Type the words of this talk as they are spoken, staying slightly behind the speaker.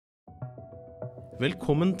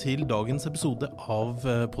Velkommen til dagens episode av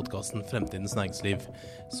podcasten Fremtidens Næringsliv,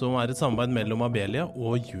 som et samarbeid mellom Abelia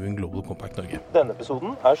og UN Global Compact Norge. Denne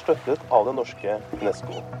episoden støttet av den norske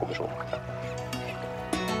UNESCO-kommisjonen.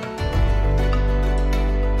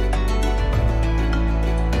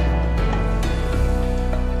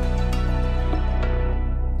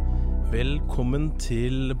 Velkommen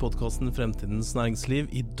til podcasten Fremtidens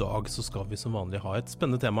Næringsliv. I dag så skal vi som vanlig ha et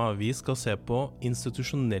spennende tema. Vi skal se på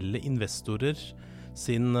institusjonelle investorer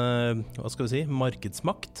sin,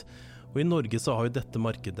 markedsmakt. Og i Norge så har jo dette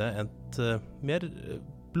markedet et mer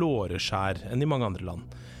blåere skjær enn i mange andre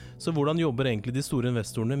land. Så hvordan jobber egentlig de store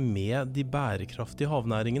investorene med de bærekraftige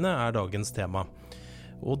havnæringene dagens tema.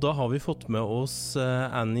 Og da har vi fått med oss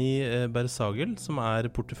Annie Bersagel, som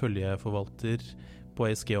porteføljeforvalter på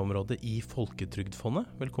ESG-området i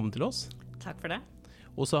Folketrygdfondet. Velkommen til oss. Takk for det.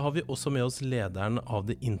 Og så har vi også med oss lederen av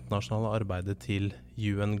det internasjonale arbeidet til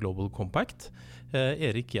UN Global Compact,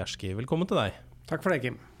 Erik Gjerski. Velkommen til deg. Takk for det,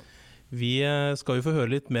 Kim. Vi skal jo få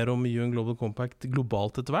høre litt mer om UN Global Compact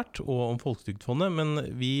globalt etter hvert, og om Folketrygdfondet, men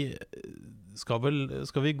skal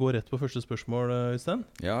vi gå rett på første spørsmål, Øystein?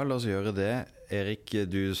 Ja, la oss gjøre det. Erik,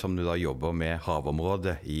 du som da jobber med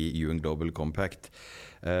havområdet i UN Global Compact,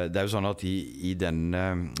 det jo sånn at i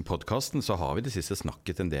denne podcasten så har vi det siste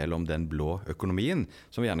snakket en del om den blå økonomien,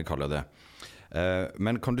 som vi gjerne kaller det.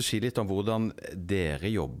 Men kan du si litt om hvordan dere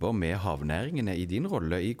jobber med havnæringene i din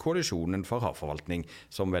rolle i koalisjonen for havforvaltning,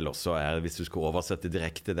 som vel også hvis du skal oversette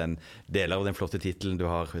direkte den deler av den flotte titelen du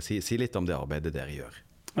har, si litt om det arbeidet dere gjør.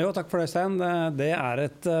 Jo, takk for det, Stein. Det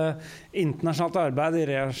et internasjonalt arbeid i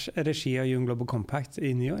regi av UN Global Compact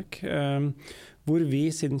i New York, hvor vi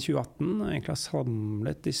siden 2018 egentlig har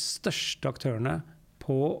samlet de største aktørene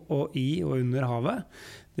på og i og under havet.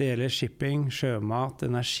 Det gjelder shipping, sjømat,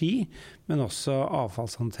 energi, men også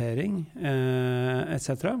avfallshåndtering,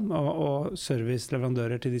 etc. Og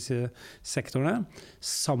serviceleverandører til disse sektorene,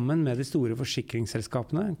 sammen med de store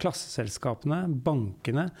forsikringsselskapene, klasseselskapene,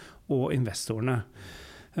 bankene og investorene.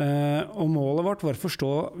 Og målet vårt var å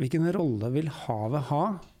forstå hvilken rolle vil havet ha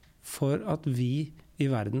for at vi i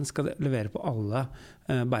verden skal levere på alle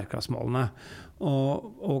bærekraftsmålene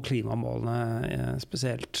og klimamålene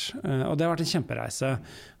spesielt. Og det har vært en kjempereise.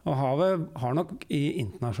 Og havet har nok i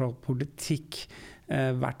internasjonal politikk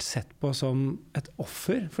vært sett på som et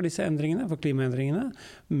offer for disse endringene, for klimaendringene,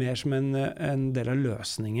 mer som en del av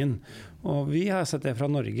løsningen. Og vi har sett det fra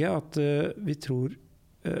Norge at vi tror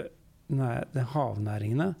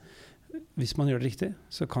havnæringene, hvis man gjør det riktig,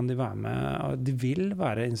 så kan de være med, de vil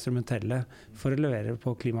være instrumentelle for å levere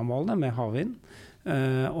på klimamålene med havvind,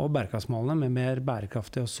 og bærekraftsmålene med mer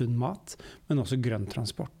bærekraftig og sunn mat, men også grønn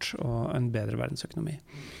transport og en bedre verdensøkonomi.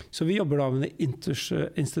 Så vi jobber da med de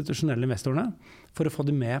institusjonelle investorene for å få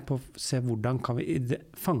dem med på å se hvordan kan vi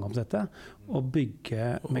fange opp dette og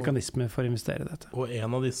bygge mekanismer for å investere i dette. Og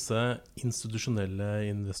en av disse institusjonelle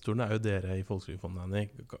investorene jo dere i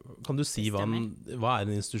Folketrygdfondet. Kan du si hva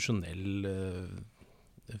en institusjonell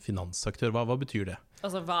finansaktør? Hva betyr det?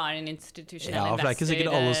 Altså, hva en institusjonell investor? Ja, for det ikke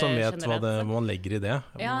sikkert alle som vet hva man legger i det.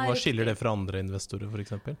 Ja, hva skiller det fra andre investorer, for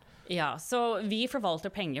eksempel? Ja, så vi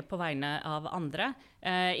forvalter penger på vegne av andre.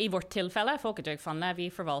 I vårt tilfelle, Folketrygdfondet, vi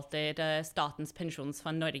forvalter Statens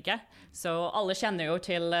pensjonsfond Norge. Så alle kjenner jo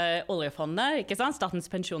til oljefondet, ikke sant? Statens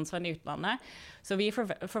pensjonsfond i utlandet. Så vi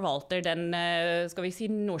forvalter den, skal vi si,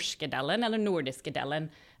 norske delen, eller nordiske delen.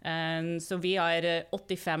 Så vi har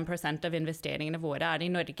 85% av investeringene våre i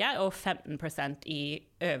Norge, og 15% i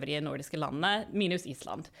øvrige nordiske landene, minus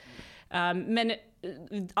Island. Men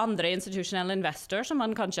andre institusjonelle investorer som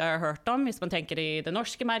man kanskje har hørt om, hvis man tenker i det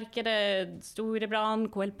norske markedet, Storebrand,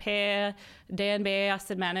 KLP, DNB,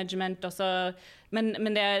 Asset Management også.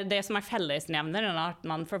 Men det som fellesnevner at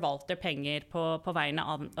man forvalter penger på vegne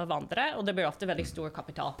av andre, og det blir ofte veldig stor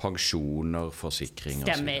kapital. Pensjoner, forsikringer.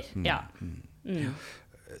 Stemmer, ja.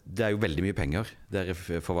 Det jo veldig mye penger dere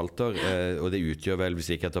forvalter, og det utgjør vel,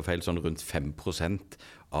 hvis ikke jeg tar feil, sånn rundt 5%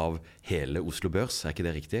 av hele Oslo Børs, ikke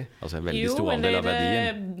det riktig? Altså en veldig stor andel av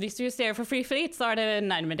verdien. Hvis du ser for Free Fleet, så det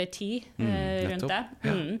nærmere 10 rundt det.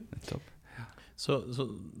 Ja, nettopp.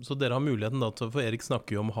 Så dere har muligheten da, for Erik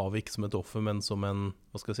snakker jo om havet ikke som et offer, men som en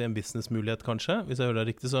businessmulighet kanskje, hvis jeg hører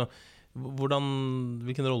det riktig. Så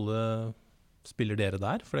hvilken rolle spiller dere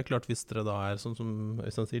der? For det klart, hvis dere da sånn som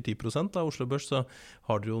Øystein sier, 10% av Oslo Børs, så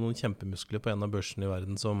har dere jo noen kjempemuskler på en av børsene i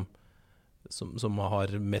verden som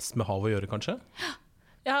har mest med hav å gjøre, kanskje?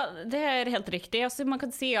 Ja, det helt riktig. Altså, man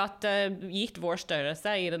kan si at gitt vår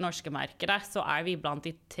størrelse i det norske markedet, så vi blant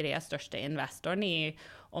de 3 største investorene i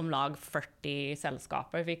om lag 40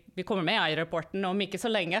 selskaper. Vi kommer med i rapporten om ikke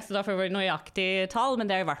så lenge, så da får vi nøyaktig tall, men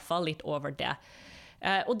det i hvert fall litt over det.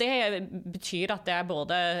 Og det betyr at det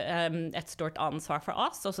både et stort ansvar for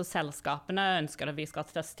oss, også selskapene ønsker at vi skal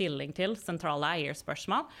ta stilling til sentrale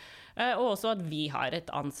eierspørsmål, og også at vi har et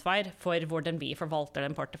ansvar for hvordan vi forvalter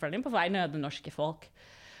den porteføljen på vegne av det norske folk.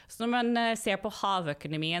 Så når man ser på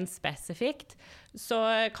havøkonomien spesifikt,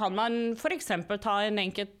 så kan man for eksempel ta en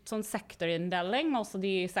enkelt sånn sektorinndeling, altså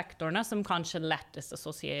de sektorene som kanskje lettest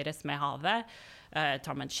assosieres med havet.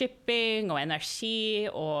 Tar man shipping og energi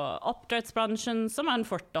og oppdrettsbransjen, så man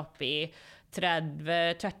fått opp i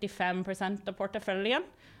 30-35% av porteføljen.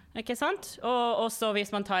 Ikke sant? Og så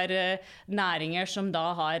hvis man tar næringer som da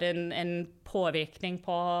har en påvirkning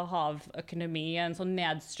på havøkonomien, sånn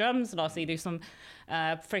nedstrøm, så la oss si de som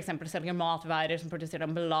for eksempel selger matvarer som produserer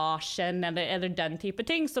emballasjen eller den type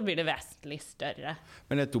ting, så blir det vesentlig større.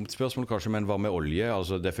 Men et dumt spørsmål kanskje, men hva med olje?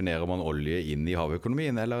 Altså definerer man olje inn i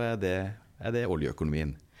havøkonomien, eller er det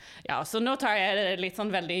oljeøkonomien? Ja, så nå tar jeg det litt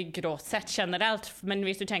sånn veldig grått sett generelt, men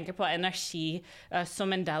hvis du tenker på energi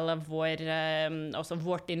som en del av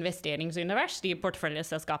vårt investeringsunivers, de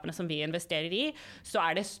porteføljeselskapene som vi investerer i, så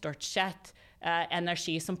er det stort sett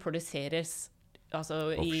energi som produseres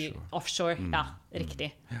i offshore. Ja,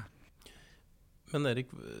 riktig. Ja. Men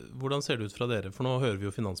Erik, hvordan ser det ut fra dere? For nå hører vi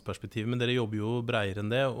jo finansperspektiv, men dere jobber jo bredere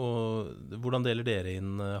enn det, og hvordan deler dere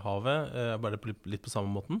inn havet? Er det litt på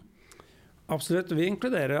samme måten? Absolutt. Vi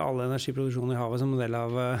inkluderer all energiproduksjon i havet som en del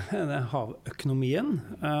av havøkonomien.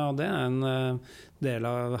 Og det er en del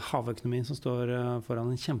av havøkonomien som står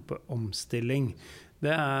foran en kjempeomstilling.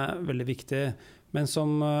 Det er veldig viktig. Men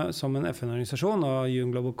som en FN-organisasjon, og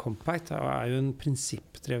UN Global Compact er jo en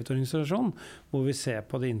prinsippdrevet organisasjon, hvor vi ser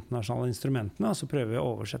på de internasjonale instrumentene, og så prøver vi å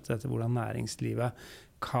oversette dette hvordan næringslivet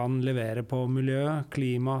kan levere på miljø,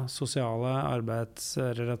 klima, sosiale,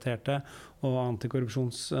 arbeidsrelaterte og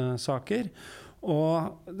antikorrupsjonssaker.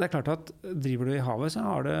 Og det er klart at driver du i havet, så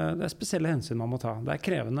det er spesielle hensyn man må ta. Det er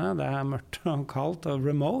krevende, det er mørkt og kaldt og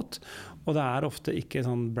remote, og det er ofte ikke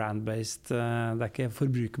sånn brand-based, det er ikke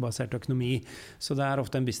forbrukerbasert økonomi. Så det er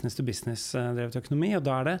ofte en business-to-business drevet økonomi, og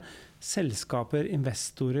da er det selskaper,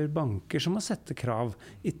 investorer, banker som må sette krav,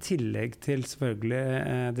 i tillegg til selvfølgelig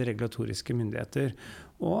de regulatoriske myndigheter.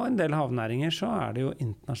 Og en del havnæringer så er det jo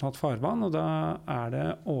internasjonalt farvann, og da er det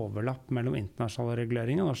overlapp mellom internasjonale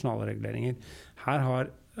reguleringer og nasjonale reguleringer. Her har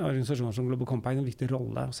organisasjoner som Global Compact en viktig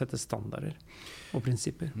rolle å sette standarder og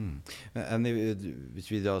prinsipper.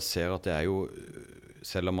 Hvis vi da ser at det er jo,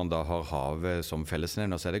 selv om man da har havet som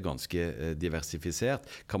fellesnevner, så er det ganske diversifisert.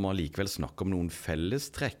 Kan man likevel snakke om noen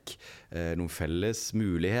fellestrekk, noen felles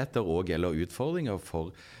muligheter og eller utfordringer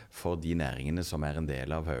for de næringene som er en del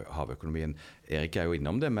av havøkonomien? Erik er jo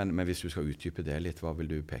innom det, men hvis du skal utdype det litt, hva vil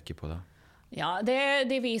du peke på da? Ja,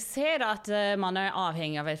 det vi ser at man er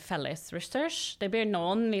avhengig av et felles ressurs. Det blir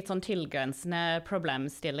noen litt sånn tilgrensende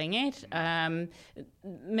problemstillinger.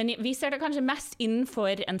 Men vi ser det kanskje mest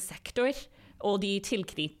innenfor en sektor, og de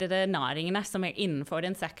tilknyttede næringene som er innenfor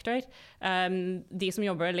en sektor. De som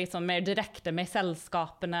jobber litt sånn mer direkte med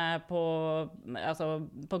selskapene på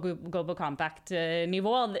Global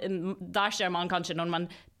Compact-nivå, der ser man kanskje når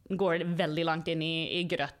man går veldig langt inn i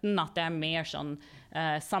grøtten, at det er mer sånn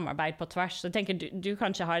samarbeid på tvers. Så jeg tenker du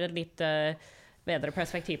kanskje har et litt bedre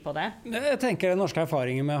perspektiv på det? Jeg tenker den norske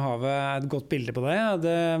erfaringen med havet er et godt bilde på det.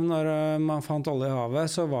 Når man fant olje i havet,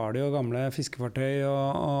 så var det jo gamle fiskefartøy og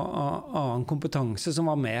annen kompetanse som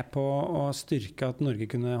var med på å styrke at Norge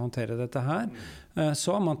kunne håndtere dette her. Så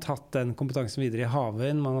har man tatt den kompetansen videre i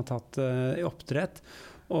havvind, man har tatt i oppdrett.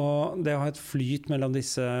 Og det å ha et flyt mellom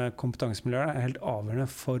disse kompetansemiljøene er helt avgjørende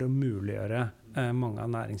for å muliggjøre mange av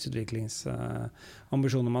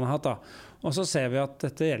næringsutviklingsambisjonene man har hatt. Og så ser vi at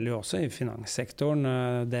dette gjelder jo også i finanssektoren.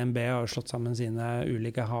 DNB har jo slått sammen sine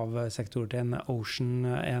ulike havsektorer til en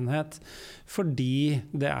Ocean-enhet, fordi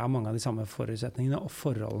det er mange av de samme forutsetningene og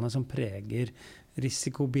forholdene som preger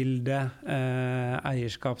risikobildet,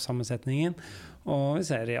 eierskapssammensetningen. Og vi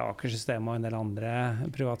ser i Aker-systemet og en del andre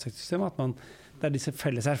privatsektorsystemer at det er disse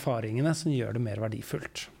felles erfaringene som gjør det mer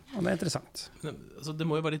verdifullt. Og det er interessant. Altså, det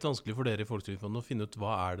må jo være litt vanskelig for dere i Folketrygdfondet å finne ut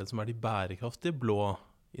hva er det som er de bærekraftige blå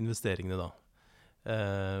investeringene da.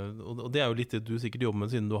 Og det er jo litt det du sikkert jobber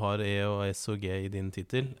med siden du har E og S og G i din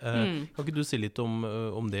titel. Kan ikke du si litt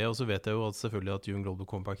om det? Og så vet jeg jo at selvfølgelig at UN Global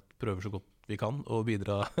Compact prøver så godt vi kan å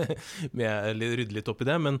bidra med eller rydde litt opp i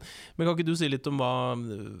det, men kan ikke du si litt om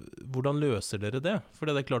hvordan løser dere det? For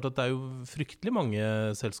det er klart at det er jo fryktelig mange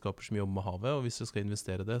selskaper som jobber med havet, og hvis dere skal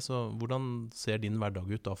investere det, så hvordan ser din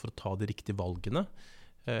hverdag ut da for å ta de riktige valgene?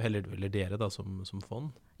 Eller dere da, som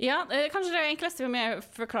fond? Ja, kanskje det enkleste med å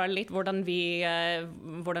forklare litt hvordan vi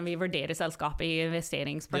vurderer selskapet i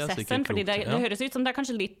investeringsprosessen. Fordi det høres ut som det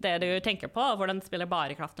kanskje litt det du tenker på, hvordan spiller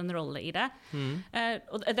bærekraft en rolle i det.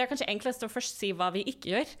 Og det kanskje enklest å først si hva vi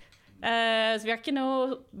ikke gjør. Så vi har ikke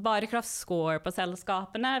noe bærekraftscore på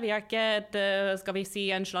selskapene. Vi har ikke skal vi si,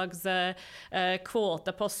 en slags kvote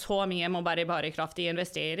på så mye må bare bærekraftig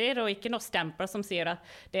investerer, og ikke noe stempel som sier at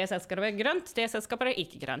det selskapet er grønt, det selskapet er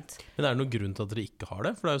ikke grønt. Men er det noen grunn til at dere ikke har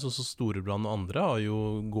det? For det er jo så Storebrand og andre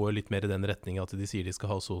går litt mer i den retningen at de sier de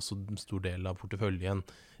skal ha så stor del av porteføljen.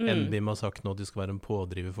 NBIM har sagt nå at de skal være en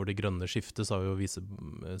pådriver for det grønne skiftet, sa jo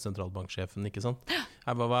sentralbanksjefen, ikke sant?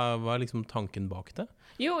 Hva er liksom tanken bak det?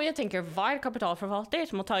 Jo, jeg tenker hver kapitalforvalter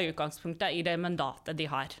må ta utgangspunktet i det mandatet de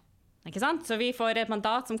har. Ikke sant? Så vi får et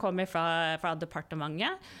mandat som kommer fra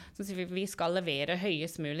departementet, som sier vi skal levere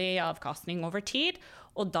høyest mulig avkastning over tid,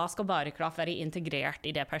 og da skal bærekraft være integrert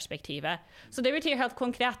i det perspektivet. Så det betyr helt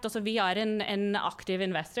konkret, altså vi er en aktiv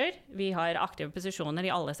investor, vi har aktive posisjoner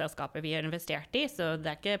i alle selskaper vi har investert i, så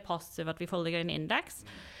det er ikke passivt at vi følger en indeks.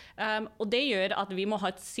 Og det gjør at vi må ha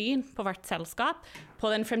et syn på hvert selskap, på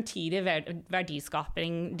den fremtidige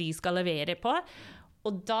verdiskaping de skal levere på,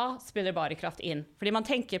 og da spiller bærekraft inn. Fordi man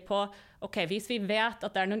tenker på, ok, hvis vi vet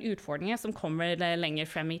at det er noen utfordringer som kommer lenger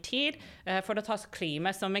frem i tid, for å ta klima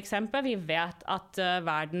som eksempel, vi vet at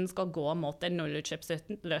verden skal gå mot en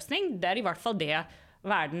nullutslippsløsning, det er i hvert fall det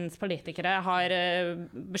verdens politikere har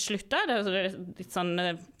besluttet, det er litt sånn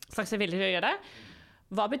slags vilje til å gjøre det.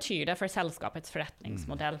 Hva betyr det for selskapets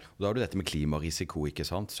forretningsmodell? Da har du dette med klimarisiko, ikke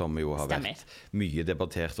sant? Som jo har vært mye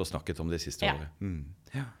debattert og snakket om det siste året.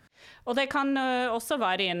 Ja. Og det kan også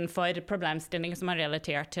være innenfor problemstillinger som er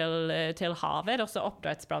relatert til havet. Også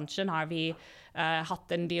oppdrettsbransjen har vi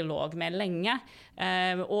hatt en dialog med lenge.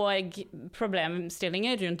 Og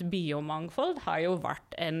problemstillinger rundt biomangfold har jo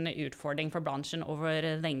vært en utfordring for bransjen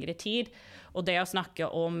over lengre tid. Og det å snakke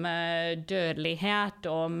om dødelighet,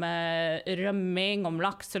 om rømming, om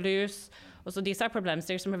lakselus, og så disse er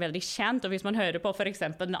problemstillinger som er veldig kjent, og hvis man hører på for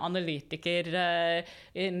eksempel en analytiker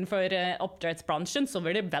innenfor oppdrettsbransjen, så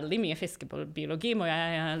blir det veldig mye fiskebiologi, må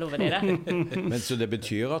jeg love dere. Men så det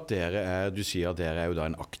betyr at du sier at dere er jo da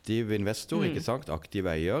en aktiv investor, ikke sant? Aktiv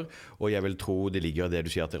eier, og jeg vil tro det ligger i det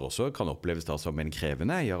du sier at dere også kan oppleves da som en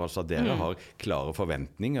krevende eier, altså at dere har klare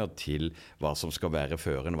forventninger til hva som skal være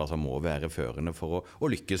førende, hva som må være førende for å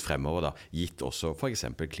lykkes fremover da, gitt også for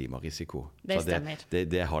eksempel klimarisiko. Det stemmer.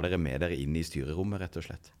 Det har dere med dere inn i styrerommet, rett og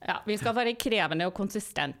slett. Ja, vi skal være krevende og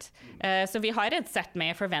konsistent. Så vi har et sett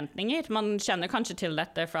med forventninger. Man kjenner kanskje til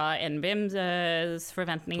dette fra NBIMs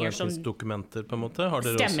forventninger. Forventningsdokumenter på en måte. Har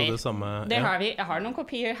dere Stemmer. Også det samme? Det har vi. Jeg har noen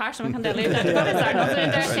kopier her som vi kan dele ut etterpå, hvis det er noe som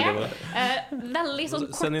interesserer. Veldig sånn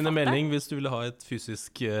kortfattet. Send inn en melding hvis du vil ha et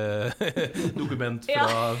fysisk dokument fra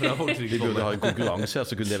Folketrygdfondet. Vi burde ha en konkurranse her,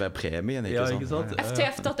 så kunne det være premien, ikke sant?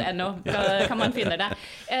 ftf.no kan man finne det.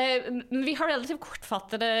 Vi har relativt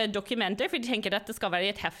kortfattede dokumenter, for jeg tenker at det skal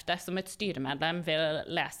være et hefte som et styremedlem vil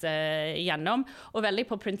lese gjennom, og veldig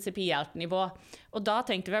på prinsipielt nivå. Og da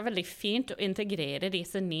tenkte vi det var veldig fint å integrere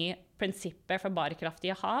disse nye prinsipper for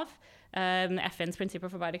bærekraftige hav, FNs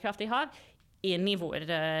prinsipper for bærekraftige hav, inn i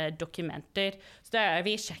våre dokumenter. Så det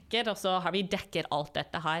vi sjekker, og så har vi dekket alt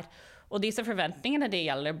dette her. Og disse forventningene det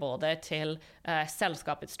gjelder både til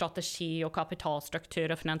selskapets strategi og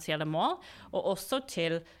kapitalstruktur og finansielle mål, og også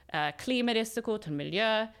til klimarisiko, til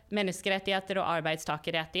miljø, menneskerettigheter og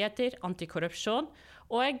arbeidstakerrettigheter, antikorrupsjon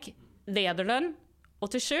og lederlønn.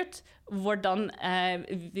 Og til slutt,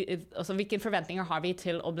 hvilke forventninger har vi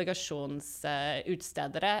til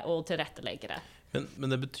obligasjonsutstedere og tilretteleggere?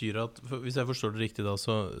 Men det betyr at, hvis jeg forstår det riktig da,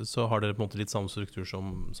 så har dere på en måte litt samme struktur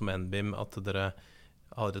som NBIM, at dere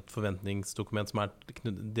har et forventningsdokument som er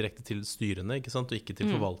direkte til styrene, ikke sant? Og ikke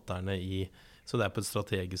til forvalterne så det er på et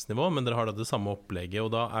strategisk nivå, men dere har da det samme opplegget,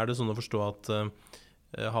 og da er det sånn å forstå at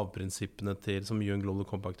havprinsippene som UN Global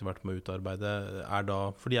Compact har vært med å utarbeide,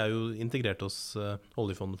 for de er jo integrert hos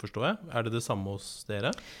oljefondet, forstår jeg. Er det samme hos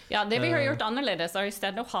dere? Ja, det vi har gjort annerledes er i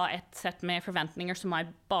stedet å ha et sett med forventninger som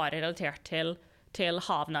er bare relatert til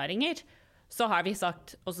havnæringer. Så har vi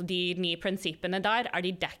sagt også de nye prinsippene der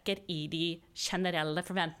de dekket i de generelle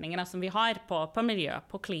forventningene som vi har på miljø,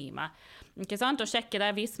 på klima. Ikke sant? Og sjekke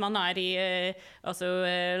det hvis man i,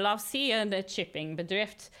 la oss si en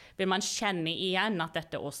shippingbedrift, vil man kjenne igjen at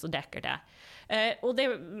dette også dekker det. Og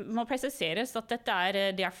det må presiseres at det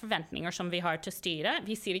er forventninger som vi har til styret.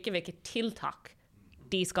 Vi sier ikke hvilke tiltak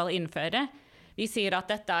de skal innføre. Vi sier at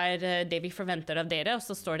dette er det vi forventer av dere, og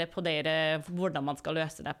så står det på dere hvordan man skal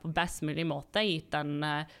løse det på best mulig måte, gitt den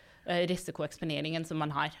risikoeksponeringen som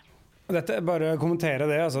man har. Bare kommentere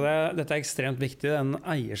det, altså dette ekstremt viktig, den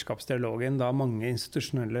eierskapsdialogen da mange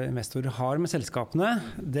institusjonelle investorer har med selskapene.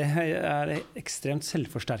 Det ekstremt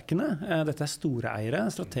selvforsterkende. Dette store eiere,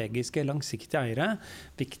 strategiske, langsiktige eiere,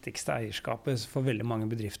 viktigste eierskapet for veldig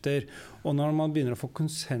mange bedrifter. Og når man begynner å få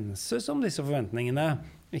konsensus om disse forventningene,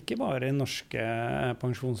 ikke bare i norske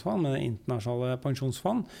pensjonsfond, men internasjonale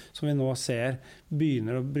pensjonsfond, som vi nå ser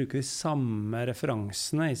begynner å bruke de samme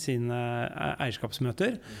referansene i sine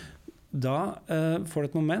eierskapsmøter, da får du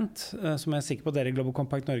et moment, som jeg er sikker på dere i Global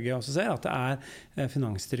Compact Norge også ser, at det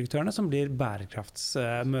finansdirektørene som blir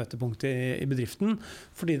bærekraftsmøtepunkt i bedriften,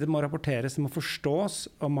 fordi det må rapporteres, det må forstås,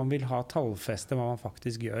 om man vil ha tallfeste hva man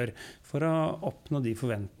faktisk gjør for å oppnå de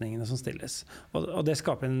forventningene som stilles. Og det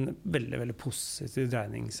skaper en veldig, veldig positiv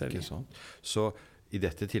dreining. Så i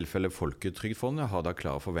dette tilfellet Folketrygdfondet har da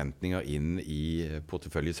klare forventninger inn i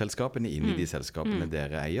porteføljeselskapene, inn i de selskapene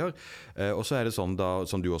dere eier. Og så det sånn da,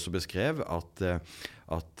 som du også beskrev, at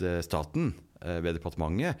staten ved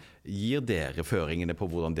departementet gir dere føringene på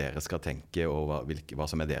hvordan dere skal tenke og hva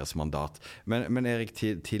som deres mandat. Men Erik,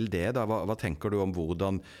 til det da, hva tenker du om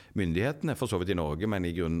hvordan myndighetene, for så vidt i Norge, men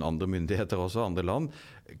i grunnen andre myndigheter også, andre land,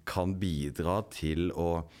 kan bidra til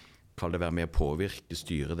å det være med å påvirke,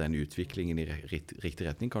 styre den utviklingen i riktig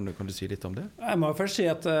retning? Kan du si litt om det? Jeg må først si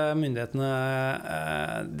at myndighetene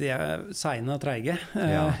de sene og treige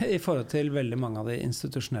i forhold til veldig mange av de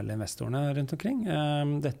institusjonelle investorene rundt omkring.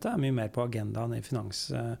 Dette mye mer på agendaen i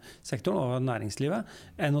finanssektoren og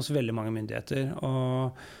næringslivet enn hos veldig mange myndigheter.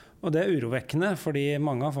 Og det urovekkende, fordi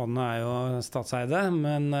mange av fondene jo statseide,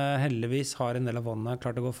 men heldigvis har en del av fondene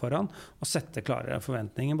klart å gå foran og sette klare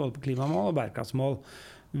forventninger både på klimamål og bærekraftsmål.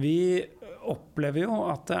 Vi opplever jo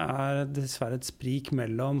at det dessverre et sprik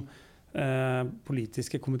mellom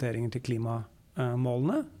politiske kommenteringer til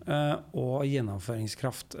klimamålene og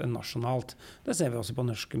gjennomføringskraft nasjonalt. Det ser vi også på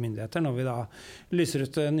norske myndigheter når vi da lyser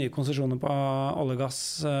ut nye konsesjoner på olje og gass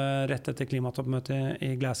rett etter klimatoppmøtet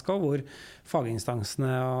i Glasgow, hvor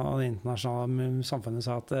faginstansene og det internasjonale samfunnet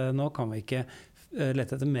sa at nå kan vi ikke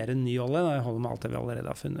lette etter mer enn ny olje, da holder med alt det vi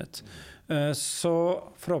allerede har funnet. Så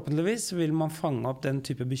forhåpentligvis vil man fange opp den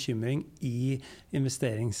type bekymring i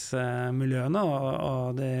investeringsmiljøene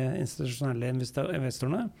og de institusjonelle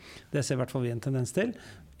investorene. Det ser i hvert fall vi en tendens til,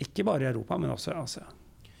 ikke bare i Europa, men også i Asia.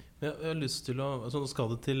 Jeg har lyst til nå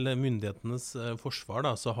skal det til myndighetenes forsvar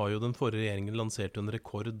da, så har jo den forrige regjeringen lansert en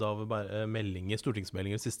rekord av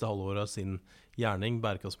stortingsmeldinger siste halvår av sin gjerning,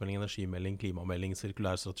 bærekraftsmelding, energimelding, klimamelding,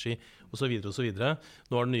 sirkulærstrategi og så videre.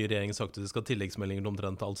 Nå har den nye regjeringen sagt at det skal tilleggsmeldinger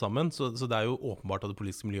omtrent alt sammen, så det jo åpenbart at det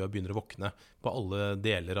politiske miljøet begynner å våkne på alle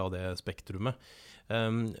deler av det spektrumet.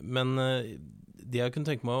 Men det jeg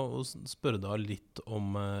kunne tenke meg å spørre deg litt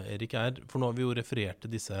om, Erik, for nå har vi jo referert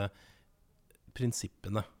til disse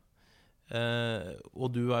prinsippene. Og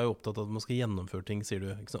du jo opptatt av at man skal gjennomføre ting, sier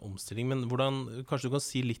du, ikke sant, omstilling, men kanskje du kan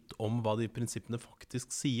si litt om hva de prinsippene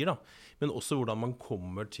faktisk sier da, men også hvordan man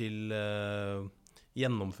kommer til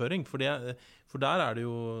gjennomføring, for der det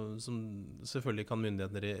jo, som selvfølgelig kan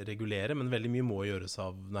myndighetene regulere, men veldig mye må gjøres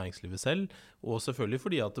av næringslivet selv, og selvfølgelig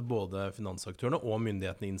fordi at både finansaktørene og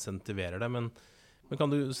myndighetene insentiverer det, men kan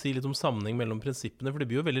du si litt om sammenheng mellom prinsippene? For det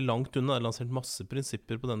blir jo veldig langt unna. Det lansert masse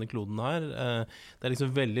prinsipper på denne kloden her. Det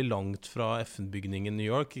liksom veldig langt fra FN-bygningen i New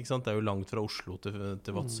York, ikke sant? Det jo langt fra Oslo til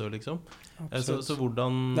Vadsø, liksom. Så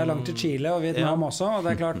hvordan... Det langt til Chile og Vietnam også, og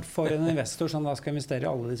det klart for en investor som da skal investere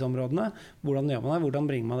i alle disse områdene, hvordan gjør man det? Hvordan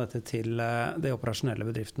bringer man dette til de operasjonelle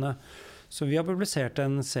bedriftene? Så vi har publisert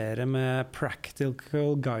en serie med practical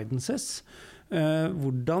guidances.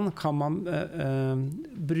 Hvordan kan man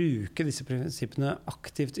bruke disse prinsippene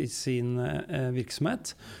aktivt i sin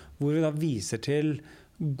virksomhet, hvor vi da viser til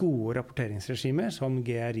gode rapporteringsregimer som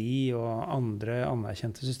GRI og andre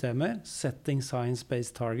anerkjente systemer, setting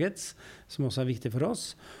science-based targets, som også viktig for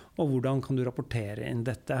oss, og hvordan kan du rapportere inn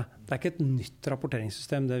dette. Det ikke et nytt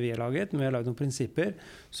rapporteringssystem det vi har laget, men vi har laget noen prinsipper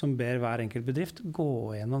som ber hver enkelt bedrift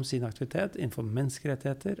gå gjennom sin aktivitet innenfor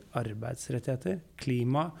menneskerettigheter, arbeidsrettigheter,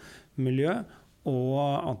 klima, miljø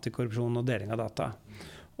og antikorrupsjon og deling av data.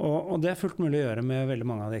 Og det fullt mulig å gjøre med veldig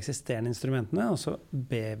mange av de eksisterende instrumentene, og så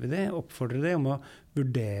ber vi oppfordrer de om å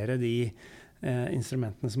vurdere de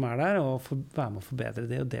instrumentene som der, og være med å forbedre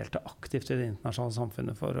de og delta aktivt i det internasjonale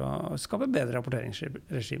samfunnet for å skape bedre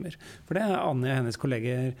rapporteringsregimer. For det Anja og hennes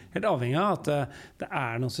kolleger helt avhengig av at det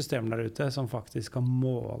noen systemer der ute som faktisk kan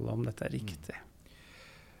måle om dette riktig.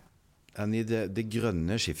 I det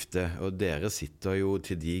grønne skiftet, og dere sitter jo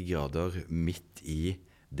til de grader midt i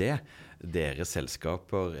det. Deres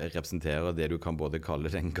selskaper representerer det du kan både kalle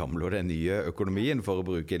den gamle og den nye økonomien, for å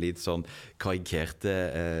bruke litt sånn karikerte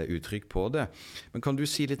uttrykk på det. Men kan du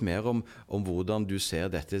si litt mer om hvordan du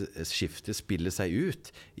ser dette skiftet spille seg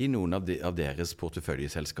ut i noen av deres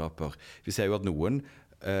porteføljeselskaper? Vi ser jo at noen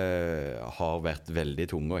har vært veldig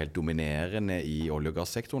tunge og helt dominerende i olje- og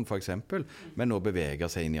gassektoren for eksempel, men nå beveger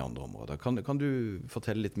seg inn i andre områder. Kan du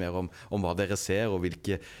fortelle litt mer om hva dere ser, og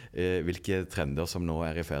hvilke trender som nå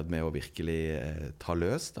i ferd med å virkelig ta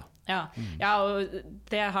løs da? Ja, og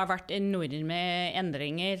det har vært enorme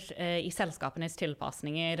endringer i selskapenes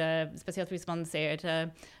tilpasninger, spesielt hvis man ser,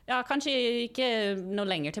 kanskje ikke noe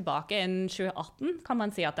lenger tilbake enn 2018, kan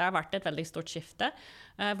man si at det har vært et veldig stort skifte,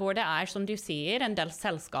 hvor det som du sier, en del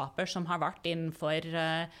selskaper som har vært innenfor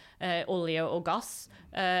olje og gass,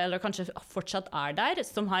 eller kanskje fortsatt der,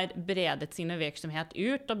 som har bredet sine virksomhet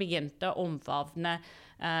ut og begynt å omfavne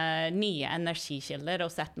nye energikilder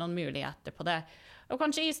og sett noen muligheter på det. Og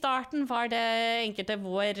kanskje i starten var det enkelte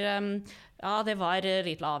hvor det var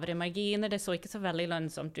litt lavere marginer, det så ikke så veldig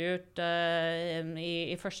lønnsomt ut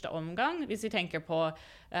i første omgang. Hvis vi tenker på,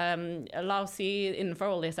 la oss si, innenfor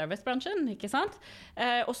oljeservicebransjen, ikke sant?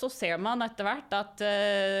 Og så ser man etter hvert at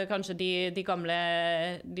kanskje de gamle,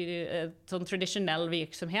 sånn tradisjonell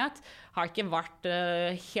virksomhet har ikke vært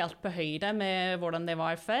helt på høyde med hvordan det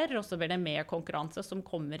var før, og så blir det mer konkurranse som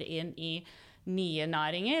kommer inn i nye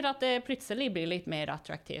næringer, at det plutselig blir litt mer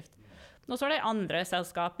attraktivt. Nå så det andre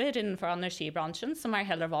selskaper innenfor energibransjen som har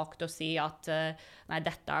heller valgt å si at nei,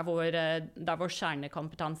 dette der hvor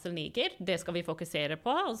kjernekompetansen ligger, det skal vi fokusere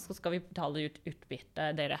på, og så skal vi betale ut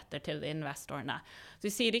utbytte deretter til investorene.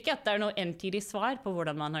 Så vi sier ikke at det noe entydig svar på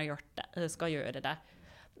hvordan man skal gjøre det.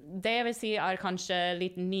 Det vil si kanskje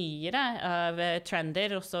litt nyere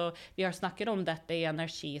trender, også vi har snakket om dette i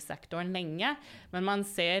energisektoren lenge, men man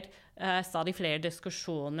ser stadig flere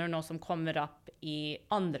diskusjoner nå som kommer opp i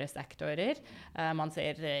andre sektorer. Man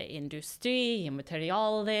ser industri,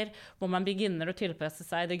 materialer, hvor man begynner å tilpasse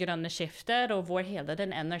seg det grønne skiftet, og hvor hele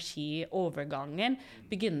den energiovergangen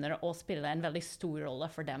begynner å spille en veldig stor rolle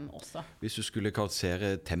for dem også. Hvis du skulle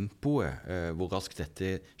karakterisere tempoet, hvor raskt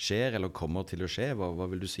dette skjer eller kommer til å skje, hva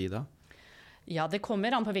vil du si da? Ja, det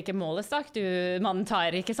kommer an på hvilken målestak man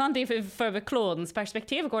tar, ikke sant? For klodens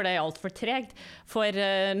perspektiv går det alt for tregt. For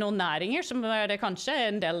noen næringer, som det kanskje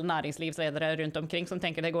en del næringslivsledere rundt omkring som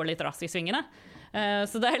tenker det går litt raskt i svingene.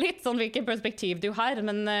 Så det litt sånn hvilket perspektiv du har,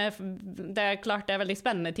 men det klart det veldig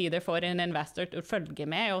spennende tider for en investor å følge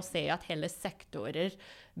med og se at hele sektorer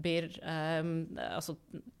blir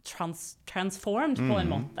transformed på en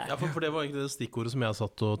måte. Ja, for det var ikke det stikkordet som jeg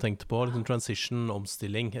satt og tenkte på, liksom transition,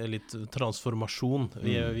 omstilling, litt transformasjon.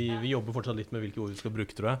 Vi jobber fortsatt litt med hvilke ord vi skal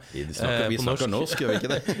bruke, tror jeg. Vi snakker norsk, gjør vi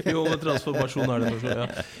ikke det? Jo, men transformasjon det norsk, ja.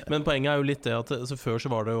 Men poenget jo litt det at før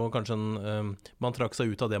så var det jo kanskje man trakk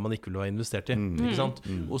seg ut av det man ikke ville ha investert i, ikke sant?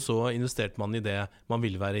 Og så investerte man i det man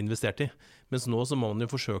ville være investert i. Mens nå så må man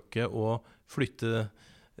jo forsøke å flytte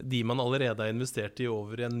de man allerede har investert i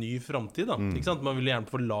over i en ny fremtid da, ikke sant? Man vil gjerne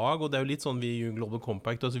få lag, og det jo litt sånn vi i Global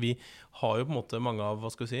Compact, altså vi har jo på en måte mange av, hva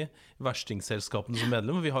skal vi si, verstingselskapene som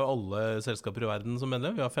medlem, og vi har jo alle selskaper i verden som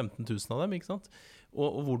medlem, vi har 15 000 av dem, ikke sant?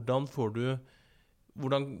 Og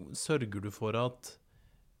hvordan sørger du for at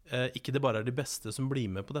ikke det bare de beste som blir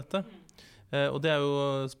med på dette? Og det jo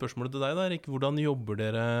spørsmålet til deg da, Erik. Hvordan jobber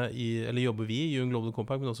jobber vi i Global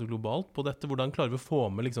Compact, men også globalt på dette? Hvordan klarer vi å få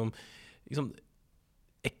med liksom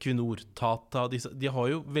Equinor, Tata, de har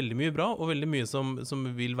jo veldig mye bra, og veldig mye som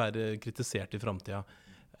vil være kritisert i fremtiden.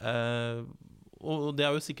 Og det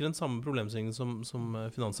jo sikkert den samme problemstillingen som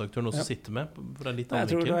finansaktøren også sitter med. For det litt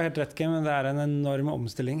jeg tror du har helt rett, Kim, men det en enorm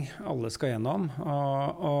omstilling alle skal gjennom.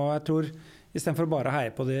 Og jeg tror, i stedet for å bare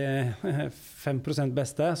heie på de 5%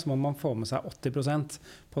 beste, så må man få med seg 80%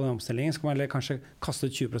 på den omstillingen. Så kan man kanskje kaste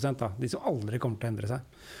ut 20%, da, de som aldri kommer til å endre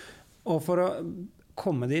seg. Og for å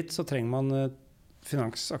komme dit, så trenger man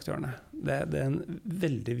finansaktørene. Det en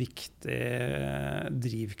veldig viktig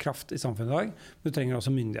drivkraft i samfunnet i dag. Du trenger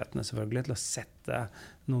også myndighetene selvfølgelig til å sette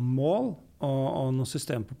noen mål og noen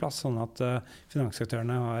system på plass, sånn at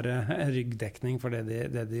finansaktørene har ryggdekning for det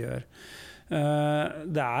de gjør.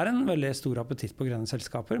 Det en veldig stor appetitt på grønne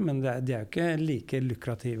selskaper, men de jo ikke like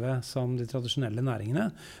lukrative som de tradisjonelle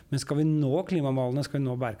næringene. Men skal vi nå klimamålene, skal vi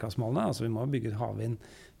nå bærekraftsmålene, altså vi må bygge ut havvind.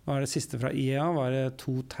 Det siste fra IEA var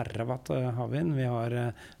 2 terawatt havvind. Vi har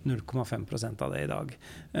 0,5% av det i dag.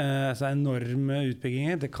 Så enorme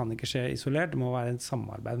utbygginger. Det kan ikke skje isolert. Det må være et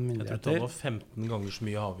samarbeid med myndigheter. Jeg tror det var 15 ganger så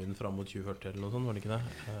mye havvind fram mot 2040 eller noe sånt, var det ikke det?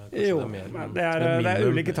 Jo, det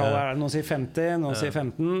ulike tall her. Noen sier 50, noen sier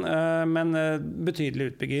 15. Men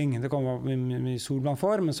betydelig utbygging. Det kommer mye sol man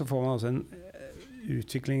får, men så får man også en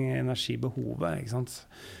utvikling i energibehovet, ikke sant?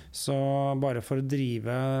 Så bare for å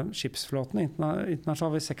drive skipsflåten internasjonalt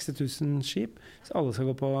har vi 60 000 skip, så alle skal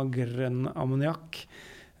gå på grønn ammoniakk.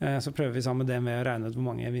 Så prøver vi sammen med det med å regne ut hvor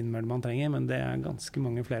mange vindmøller man trenger, men det ganske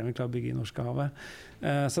mange flere vi klarer å bygge i Norskehavet.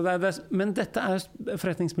 Men dette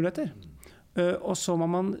forretningsmuligheter. Og så må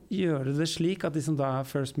man gjøre det slik at de som da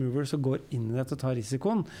first movers og går inn i dette og tar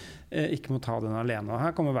risikoen, ikke må ta den alene. Og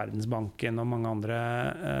her kommer Verdensbanken og mange andre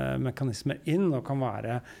mekanismer inn og kan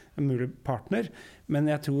være en mulig partner.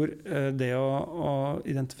 Men jeg tror det å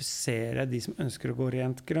identifisere de som ønsker å gå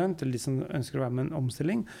rent grønt, eller de som ønsker å være med en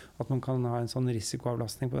omstilling, at man kan ha en sånn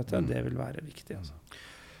risikoavlastning på dette, det vil være viktig. Altså.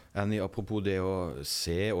 Annie, apropos det å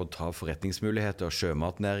se og ta forretningsmuligheter,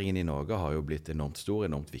 sjømatnæringen i Norge har jo blitt enormt stor,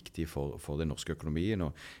 enormt viktig for den norske økonomien,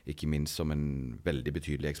 og ikke minst som en veldig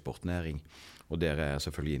betydelig eksportnæring. Og dere er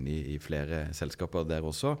selvfølgelig inne i flere selskaper der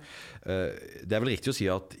også. Det er vel riktig å si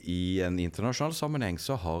at i en internasjonal sammenheng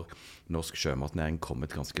så har norsk sjømatnæring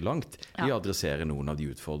kommet ganske langt i å adressere noen av de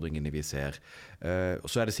utfordringene vi ser.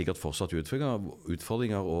 Så er det sikkert fortsatt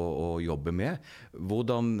utfordringer å jobbe med.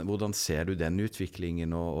 Hvordan ser du den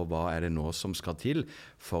utviklingen, og hva er det nå som skal til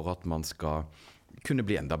for at man skal kunne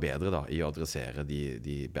bli enda bedre da, i å adressere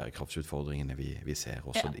de bærekraftsutfordringene vi ser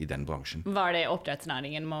også i den bransjen? Hva er det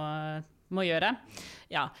oppdrettsnæringen må gjøre?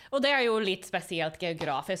 Ja, og det er jo litt spesielt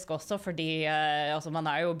geografisk også, fordi altså man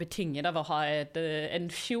er jo betynget av å ha en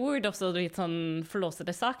fjord, også litt sånn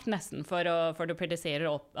forlåsete sagt, nesten for å produsere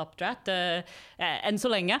oppdrett. Enn så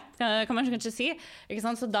lenge, kan man kanskje si. Ikke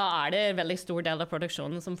sant? Så da er det en veldig stor del av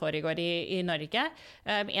produksjonen som foregår i Norge.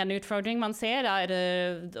 En utfordring man ser er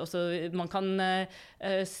også, man kan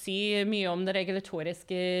si mye om det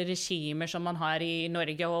regulatoriske regimer som man har i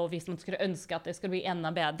Norge, og hvis man skulle ønske at det skulle bli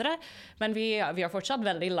enda bedre. Men vi har fortsatt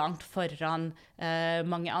veldig langt foran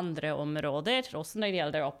mange andre områder, også når det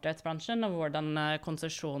gjelder oppdrettsbransjen og hvordan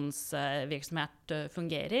konsesjonsvirksomhet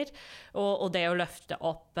fungerer. Og det å løfte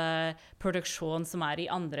opp produksjon som er i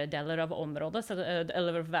andre deler av området,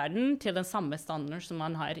 eller verden, til den samme standard som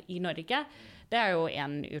man har i Norge, det er jo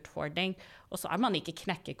en utfordring. Og så er man ikke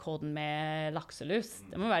knekkekoden med lakselus,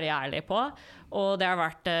 det må være ærlig på. Og det har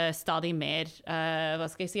vært stadig mer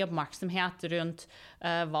oppmerksomhet rundt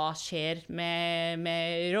hva skjer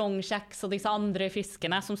med rognkjeks og disse andre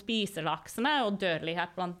fiskene som spiser laksene, og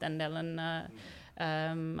dødelighet blant den delen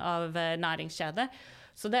av næringskjedet.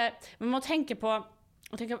 Så man må tenke på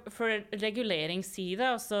for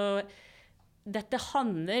reguleringsside, altså dette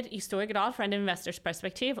handler i stor grad fra en investors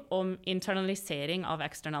perspektiv om internalisering av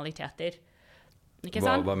eksternaliteter.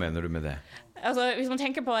 Hva mener du med det? Altså, hvis man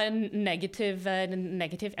tenker på en negativ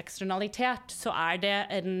eksternalitet, så er det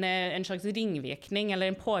en slags ringvirkning eller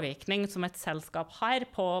en påvirkning som et selskap har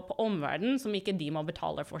på omverdenen, som ikke de må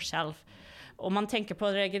betale for selv. Om man tenker på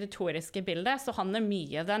det regulatoriske bildet, så handler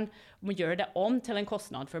mye om å gjøre det om til en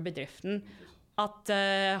kostnad for bedriften. At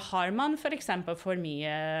har man for eksempel for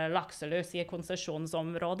mye lakselus i et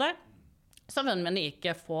konsesjonsområde, så vil man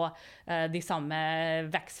ikke få de samme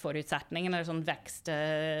vekstforutsetningene, eller sånn vekst...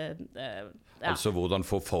 Altså hvordan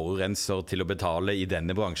få forurenser til å betale i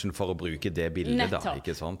denne bransjen for å bruke det bildet, da,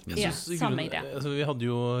 ikke sant? Ja, samme idé. Altså, vi hadde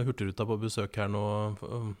jo Hurtigruta på besøk her nå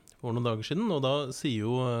for noen dager siden, og da sier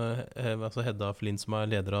jo Hedda Flint, som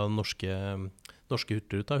er leder av norske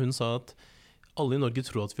Hurtigruta, hun sa at alle i Norge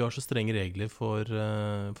tror at vi har så strenge regler for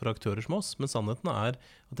aktører som oss, men sannheten er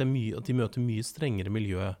at de møter mye strengere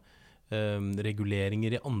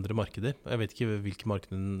miljøreguleringer i andre markeder. Jeg vet ikke hvilke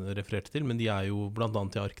markeder den refererte til, men de er jo blant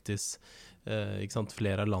annet i Arktis, ikke sant?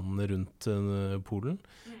 Flere av landene rundt Polen,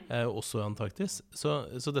 også i Antarktis. Så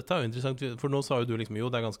dette er jo interessant, for nå sa jo du liksom, jo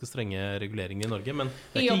det er ganske strenge reguleringer i Norge, men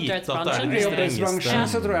det er ikke gitt at det er de strengeste.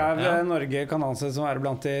 Så tror jeg Norge kan anses som å være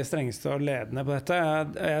blant de strengeste og ledende på dette.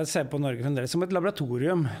 Jeg ser på Norge fremdeles som et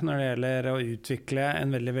laboratorium når det gjelder å utvikle en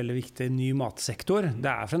veldig, veldig viktig ny matsektor.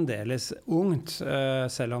 Det er fremdeles ungt,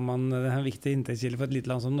 selv om det er en viktig inntektskilde for et lite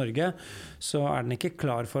land som Norge, så er den ikke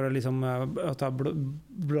klar for å ta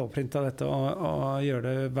blåprint av dette og gjøre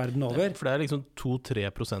det verden over. For det er liksom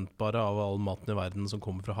 2-3% bare av all maten i verden som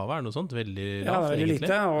kommer fra havet, er noe sånt? Veldig lavt, ja, det er veldig egentlig.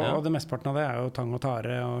 lite, og det mesteparten av det er jo tang og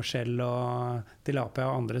tare og skjell og tilapia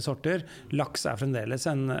og andre sorter. Laks er fremdeles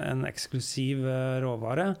en eksklusiv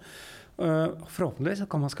råvare. Forhåpentligvis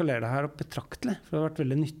kan man skalere det her opp betraktelig, for det har vært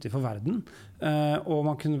veldig nyttig for verden. Og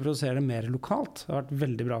man kunne produsere det mer lokalt. Det har vært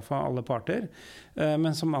veldig bra for alle parter.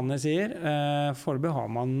 Men som Annie sier, foreløpig har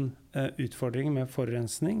man utfordringer med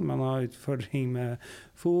forurensning, man har utfordringer med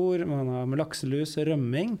fôr, man har med lakselus,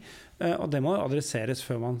 rømming, og det må adresseres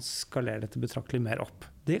før man skalerer dette betraktelig mer opp.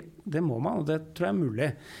 Det må man, og det tror jeg er mulig.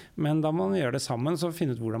 Men da må man gjøre det sammen, så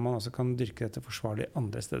finne ut hvordan man også kan dyrke dette forsvarlig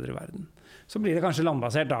andre steder i verden. Så blir det kanskje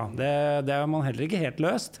landbasert da. Det er man heller ikke helt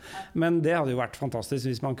løst, men det hadde jo vært fantastisk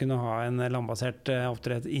hvis man kunne ha en landbasert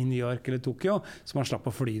oppdrett i New York eller Tokyo, så man slapp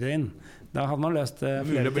å fly det inn. Da hadde man løst flere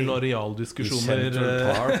ting. Det blir noen arealdiskusjoner. I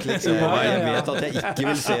Central Park, liksom. Jeg vet at jeg ikke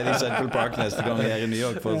vil se det i Central Park neste gang jeg er i New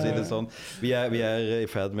York, for å si det sånn. Vi er i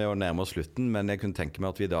ferd med å nærme oss slutten, men jeg kunne tenke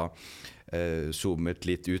meg at vi da zoomet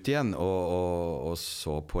litt ut igjen og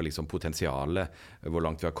så på liksom potensialet, hvor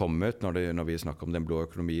langt vi har kommet når vi snakker om den blå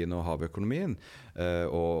økonomien og havøkonomien,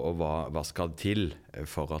 og hva skal til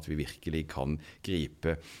for at vi virkelig kan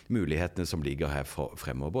gripe mulighetene som ligger her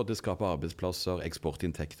fremover, både skape arbeidsplasser,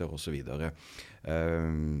 eksportinntekter og så videre,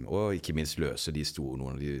 og ikke minst løse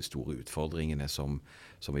noen av de store utfordringene som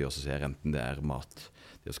vi også ser, enten det er mat,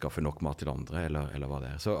 det å skaffe nok mat til andre, eller hva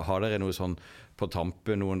det er. Så har dere noe sånn på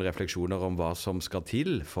tampen, noen refleksjoner om hva som skal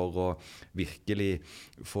til for å virkelig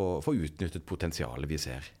få utnyttet potensialet vi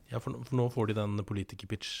ser? Ja, for nå får de den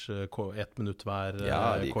politikerpitch 1 minutt hver kort.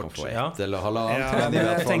 Ja, de kan få 1 eller halvannet, men i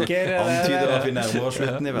hvert fall tenker, antyder at vi nærmer oss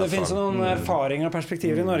slutten i hvert fall. Det finnes noen erfaringer og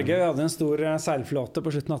perspektiver i Norge. Vi hadde en stor seilflåte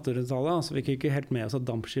på slutten av 1800-tallet, så vi fikk ikke helt med oss at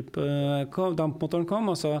dampmotoren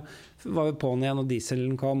kom, og så var vi på'n igjen, og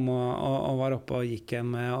dieselen kom, og var oppe og gikk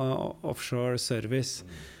igjen med offshore service.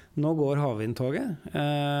 Nå går havvindtoget.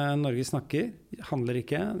 Norge snakker, handler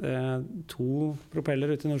ikke. Det er 2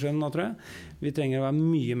 propeller ute i Nordsjøen nå, tror jeg. Vi trenger å være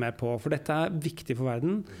mye mer på, for dette er viktig for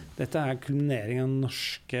verden. Dette er kulminering av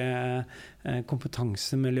norske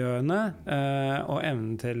kompetansemiljøene og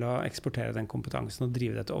evnen til å eksportere den kompetansen og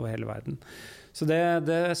drive dette over hele verden. Så det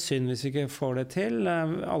er synd hvis vi ikke får det til.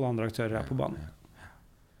 Alle andre aktører er på banen.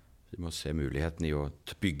 Vi må se mulighetene i å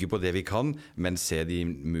bygge på det vi kan, men se de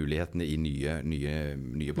mulighetene i nye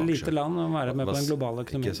bransjer. Lite land å være med på den globale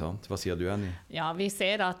økonomien. Ikke sant? Hva sier du, Annie? Ja, vi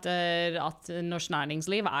ser at norsk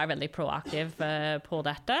næringsliv er veldig proaktiv på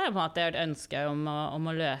dette, på at det er et ønske om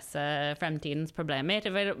å løse fremtidens problemer.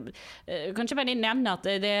 Jeg vil kanskje bare nevne at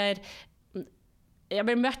det er jeg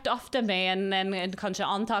blir møtt ofte med en kanskje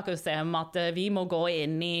antakelse om at vi må gå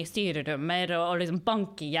inn i styrerommer og liksom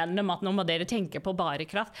banke gjennom at nå må dere tenke på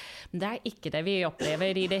bærekraft. Men det er ikke det vi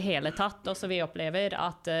opplever i det hele tatt. Også vi opplever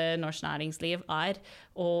at norsk næringsliv er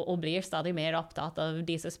og blir stadig mer opptatt av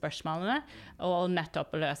disse spørsmålene og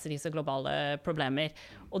nettopp å løse disse globale problemer.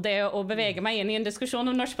 Og det å bevege meg inn i en diskusjon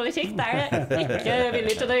om norsk politikk, det er jeg ikke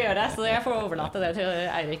villig til å gjøre, så jeg får overlate det til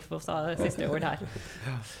Eirik for å ta siste ord her.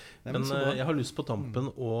 Men jeg har lyst på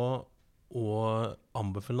tampen å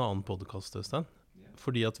anbefale en annen podcast, Øystein.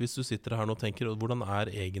 Fordi at hvis du sitter her nå og tenker hvordan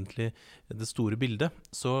er egentlig det store bildet,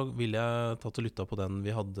 så vil jeg ta til lytta på den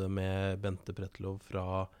vi hadde med Bente Prettelov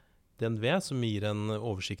fra DNV, som gir en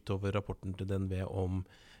oversikt over rapporten til DNV om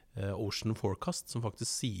Ocean Forecast, som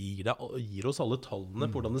faktisk gir oss alle tallene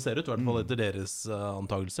på hvordan det ser ut, i hvert fall etter deres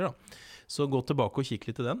antagelser da. Så gå tilbake og kikk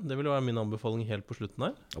litt til den. Det vil være min anbefaling helt på slutten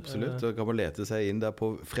her. Absolutt, og kan man lete seg inn der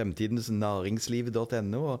på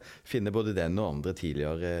fremtidensnæringsliv.no og finne både den og andre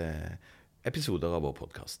tidligere episoder av vår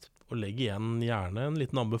podcast. Og legg igjen gjerne en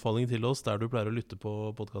liten anbefaling til oss der du pleier å lytte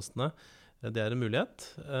på podcastene. Det er en mulighet.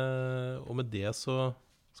 Og med det så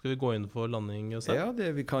skal vi gå inn for landing. Ja,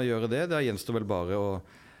 vi kan gjøre det. Det gjenstår vel bare å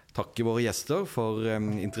takke våre gjester for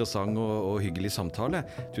interessant og hyggelig samtale.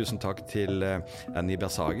 Tusen takk til Annie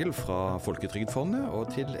Bersagel fra Folketrygdfondet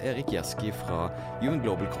og til Erik Gjerski fra UN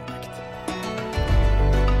Global Compact.